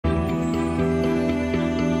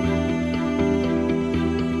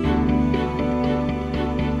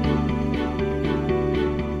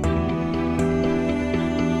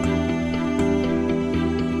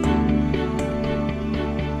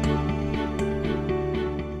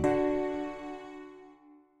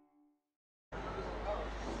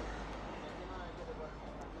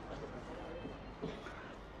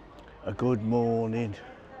A good morning,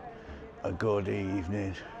 a good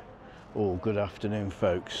evening, or good afternoon,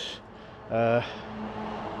 folks.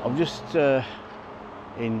 I'm just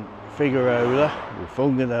in Fungirola,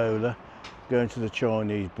 going to the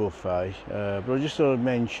Chinese buffet, but I just thought I'd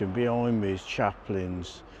mention behind me is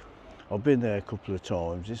Chaplin's. I've been there a couple of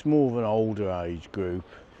times. It's more of an older age group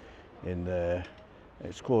in there.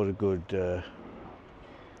 It's quite a good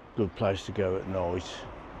place to go at night.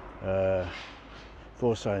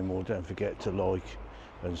 Before saying more, don't forget to like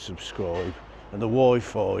and subscribe. And the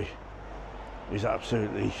Wi-Fi is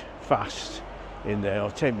absolutely fast in there.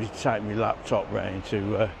 I'm tempted to take my laptop round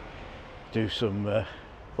to do some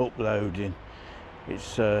uploading.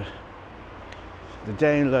 It's the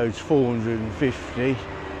download's 450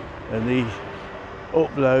 and the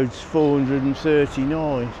upload's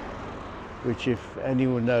 439, which, if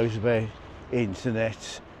anyone knows about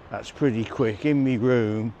internet, that's pretty quick. In my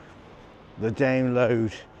room, the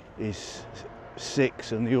download is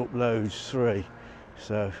 6 and the upload's 3,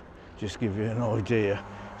 so just give you an idea.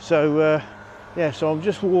 So yeah, so I'm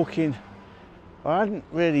just walking. I hadn't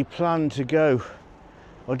really planned to go.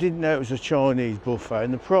 I didn't know it was a Chinese buffet,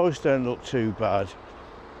 and the price don't look too bad,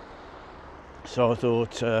 so I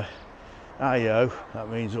thought, ayo, that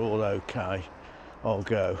means all okay, I'll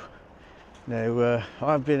go. Now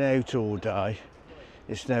I've been out all day.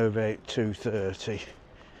 It's now about 2:30.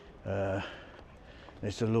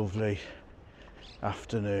 It's a lovely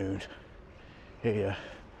afternoon here.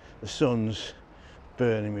 The sun's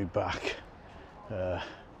burning me back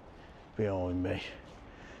behind me.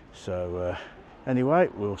 So anyway,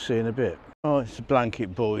 we'll see in a bit. Oh, it's the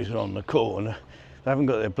blanket boys on the corner. They haven't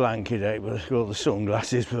got their blanket out, but they've got the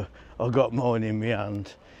sunglasses, but I've got mine in my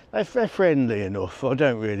hand. They're friendly enough. I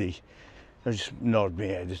just nod my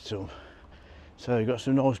head at them. So you've got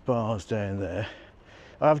some nice bars down there.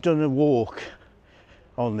 I've done a walk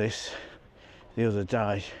on this the other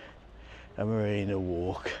day, a marina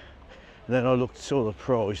walk. And then I saw the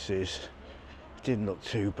prices. It didn't look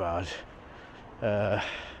too bad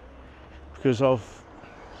because I've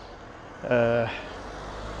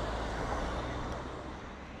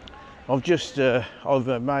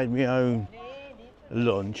made my own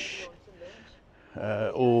lunch,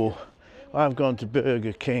 or I've gone to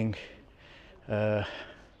Burger King,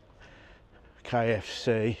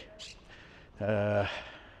 KFC, where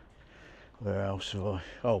else have I?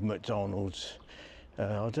 Oh, McDonald's. I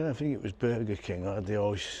don't know, I think it was Burger King. I had the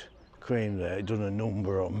ice cream there. It done a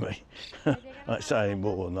number on me. I ain't saying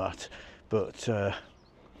more than that, but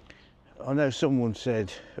I know someone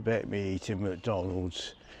said about me eating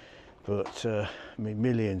McDonald's, but I mean,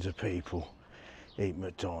 millions of people eat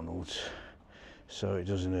McDonald's, so it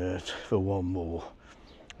doesn't hurt for one more.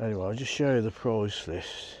 Anyway, I'll just show you the price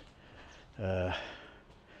list.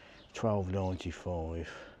 $12.95.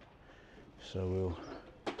 So we'll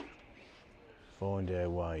find our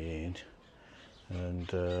way in, and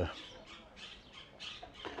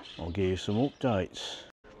I'll give you some updates.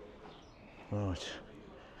 Right,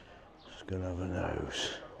 just gonna have a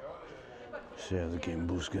nose. See how the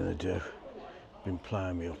gimbal's gonna do. Been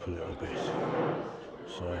playing me up a little bit.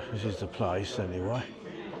 So this is the place anyway.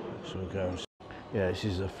 So we'll go and see. Yeah, this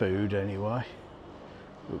is the food anyway.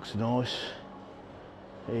 Looks nice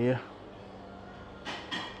here.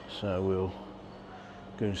 So we'll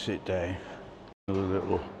go and sit down. Another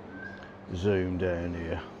little zoom down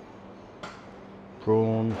here.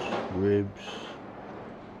 Prawns, ribs.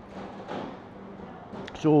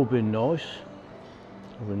 It's all been nice.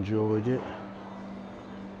 I've enjoyed it.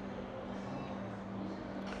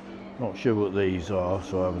 Not sure what these are,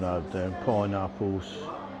 so I haven't had them. Pineapples,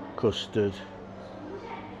 custard,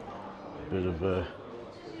 bit of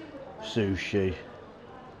sushi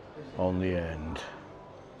on the end.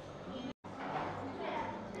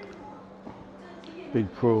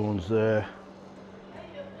 Big prawns there.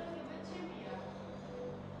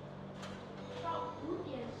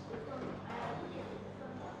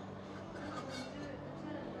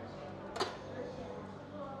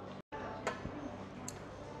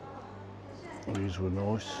 These were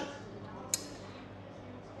nice.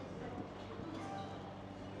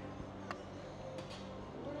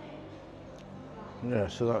 Yeah,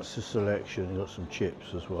 so that's the selection. You've got some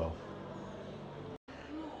chips as well.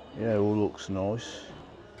 Yeah, it all looks nice.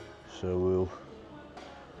 So we'll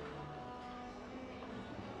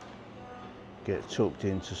get tucked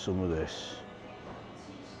into some of this.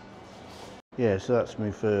 Yeah, so that's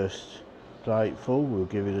my first plateful. We'll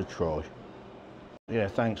give it a try. Yeah,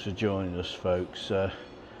 thanks for joining us, folks.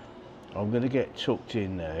 I'm going to get tucked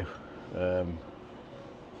in now.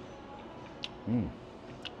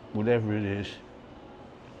 Whatever it is,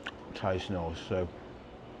 tastes nice. So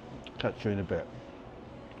Catch you in a bit.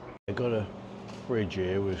 I've got a fridge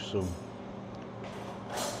here with some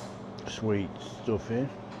sweet stuff in.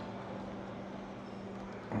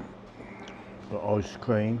 Got ice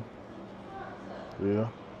cream here.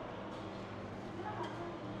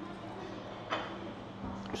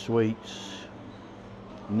 Sweets,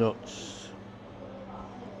 nuts,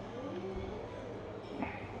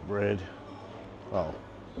 bread. Oh,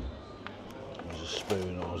 there's a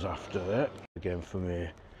spoon I was after that. Again from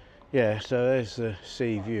here. Yeah, so there's the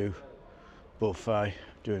sea view buffet.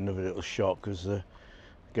 Do another little shot because the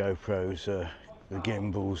GoPro's, the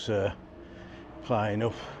gimbal's playing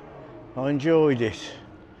up. I enjoyed it.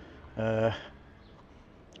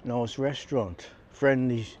 Nice restaurant.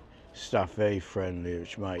 Friendly staff, very friendly,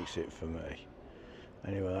 which makes it for me.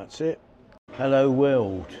 Anyway, that's it. Hello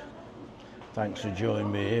world. Thanks for joining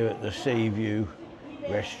me here at the Sea View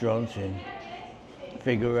restaurant in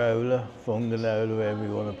Fungirola, wherever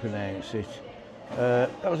you want to pronounce it.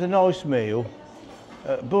 That was a nice meal.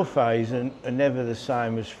 Buffets are never the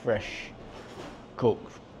same as fresh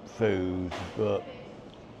cooked food, but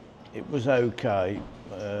it was okay.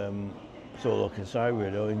 That's all I can say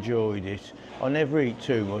really. I enjoyed it. I never eat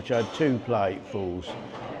too much. I had 2 platefuls,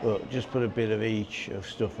 but just put a bit of each of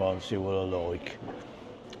stuff on, see what I like.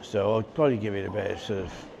 So I'd probably give it about sort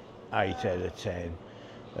of 8 out of 10.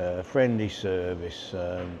 Friendly service.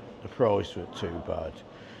 The price wasn't too bad.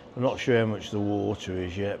 I'm not sure how much the water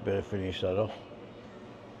is yet. Better finish that off.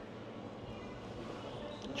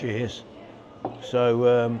 Cheers.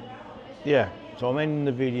 So yeah, so I'm ending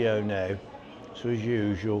the video now. So as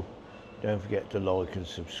usual, don't forget to like and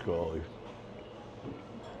subscribe.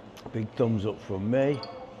 Big thumbs up from me,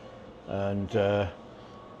 and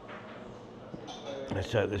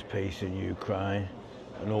let's hope there's peace in Ukraine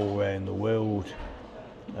and all around the world.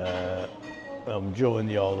 I'm enjoying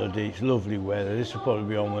the holiday. It's lovely weather. This will probably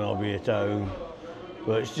be on when I'll be at home,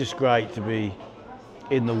 but it's just great to be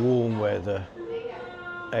in the warm weather,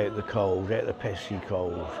 out the cold, out the pesky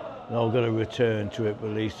cold. And I've got to return to it,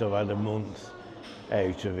 but at least I've had a month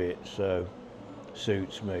out of it, so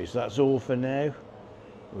suits me. So that's all for now.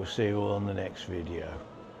 We'll see you all on the next video.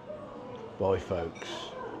 Bye folks.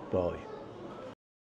 Bye.